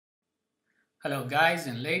Hello guys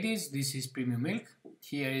and ladies, this is Premiumilk.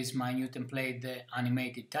 Here is my new template, the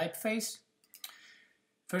animated typeface.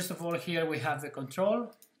 First of all, here we have the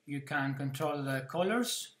control. You can control the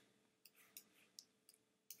colors,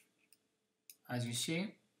 as you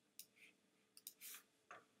see.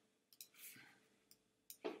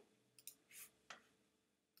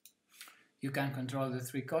 You can control the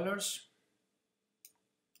three colors.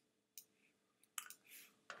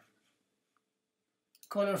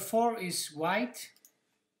 Color 4 is white.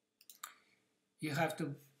 You have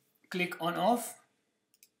to click on off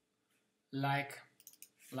like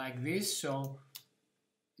this, so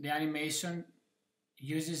the animation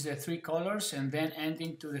uses the three colors and then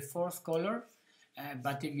ending to the fourth color.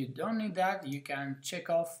 But if you don't need that, you can check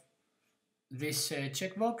off this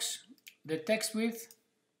checkbox. The text width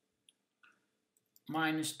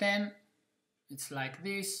 -10, it's like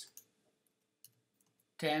this.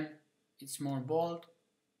 10, it's more bold.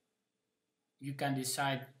 You can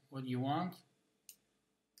decide what you want.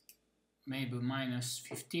 Maybe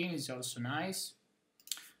 -15 is also nice.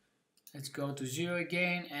 Let's go to 0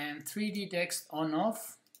 again, and 3D text on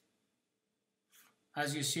off.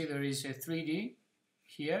 As you see, there is a 3D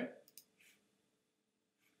here,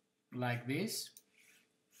 like this.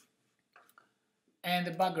 And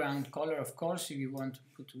the background color, of course, if you want to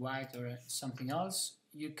put white or something else.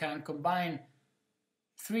 You can combine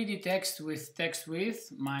 3D text with text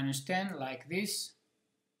width -10, like this,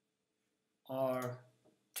 or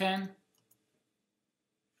 10.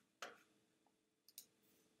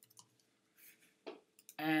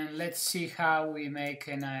 And let's see how we make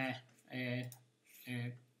a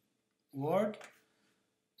word.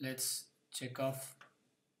 Let's check off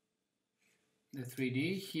the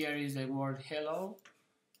 3D. Here is the word hello.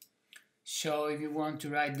 So if you want to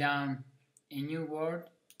write down a new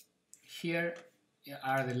word, here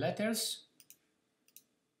are the letters.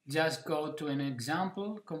 Just go to an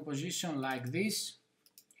example composition like this.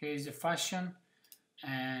 Here is the fashion,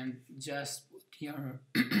 and just put your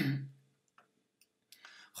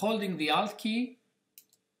holding the Alt key,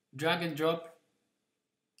 drag and drop,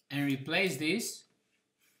 and replace this.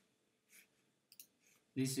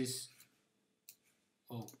 This is,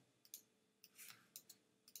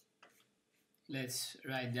 let's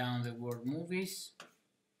write down the word movies.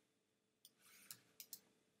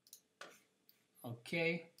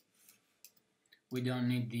 Okay, we don't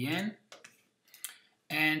need the N.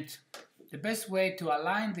 And the best way to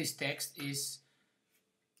align this text is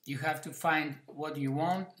you have to find what you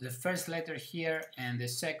want, the first letter here and the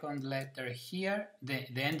second letter here,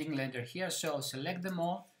 the ending letter here. So select them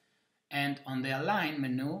all, and on the align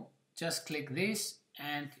menu, just click this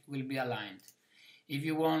and it will be aligned. If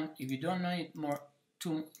you don't need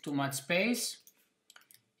too much space,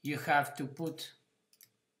 you have to put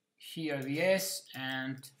here the S,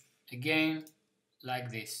 and again like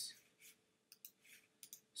this.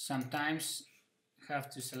 Sometimes you have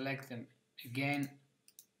to select them again.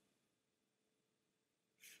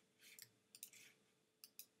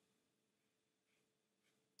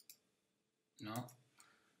 No,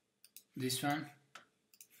 this one,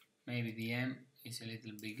 maybe the M is a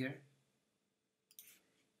little bigger.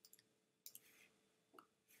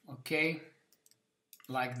 Okay,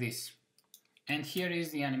 like this. And here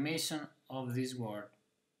is the animation of this word.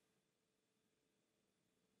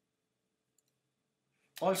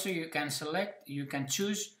 Also, you can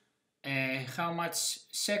choose how much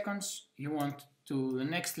seconds you want to the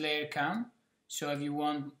next layer come. So if you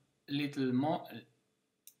want a little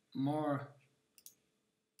more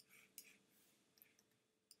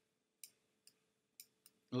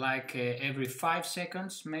like every 5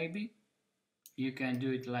 seconds, maybe you can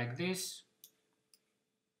do it like this.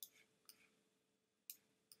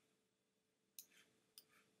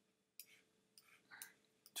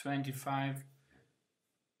 25.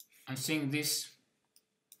 I'm seeing this,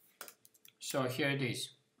 so here it is.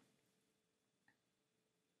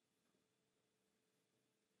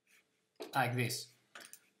 Like this.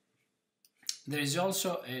 There is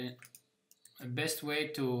also a best way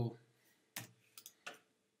to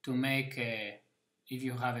make if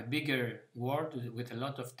you have a bigger word with a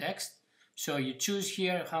lot of text. So you choose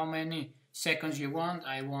here how many seconds you want.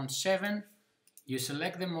 I want 7. You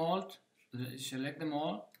select them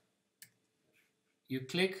all. You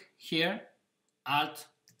click here, Alt,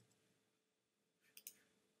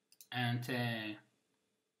 and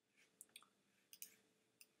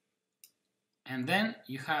then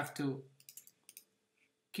you have to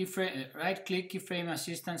right-click, keyframe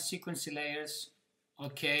assistant, sequence layers.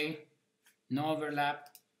 Okay, no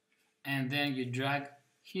overlap, and then you drag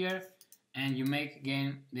here and you make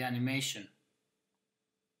again the animation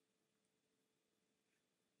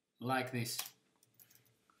like this.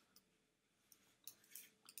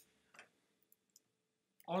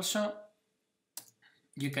 Also,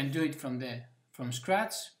 you can do it from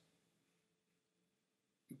scratch.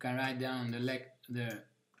 You can write down the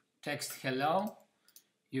text hello.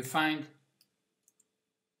 You find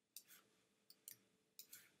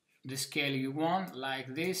the scale you want,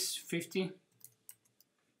 like this, 50.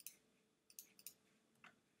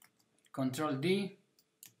 Control D,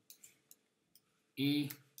 E,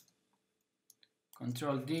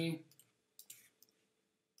 Control D,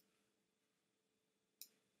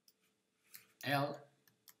 L,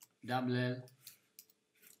 double L,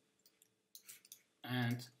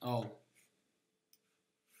 and O.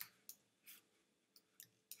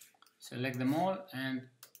 Select them all and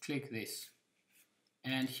click this.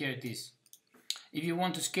 And here it is. If you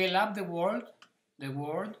want to scale up the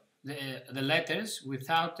letters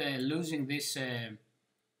without losing this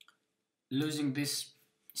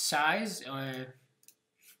size, or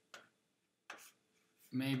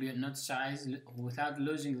maybe not size, without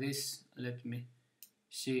losing this, let me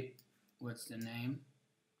see what's the name.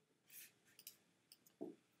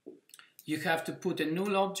 You have to put a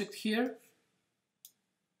null object here.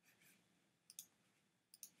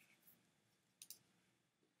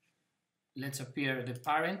 Let's appear the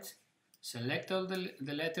parent, select all the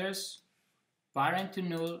letters, parent to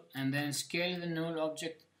null, and then scale the null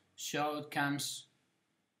object so it comes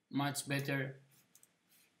much better.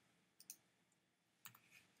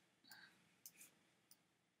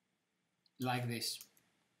 Like this.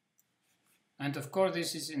 And of course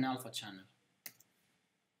this is in alpha channel.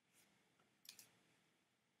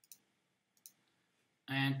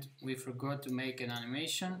 And we forgot to make an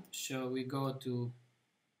animation, so we go to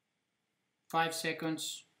 5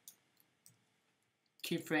 seconds,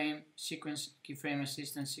 keyframe, sequence, keyframe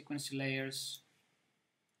assistant, sequence layers.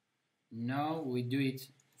 No, we do it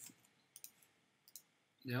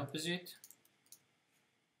the opposite.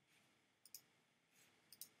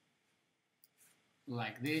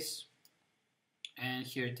 Like this, and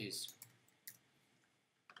here it is.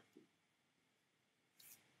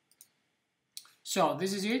 So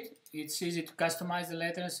this is it. It's easy to customize the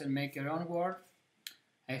letters and make your own word.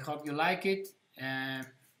 I hope you like it.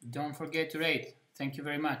 Don't forget to rate. Thank you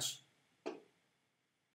very much.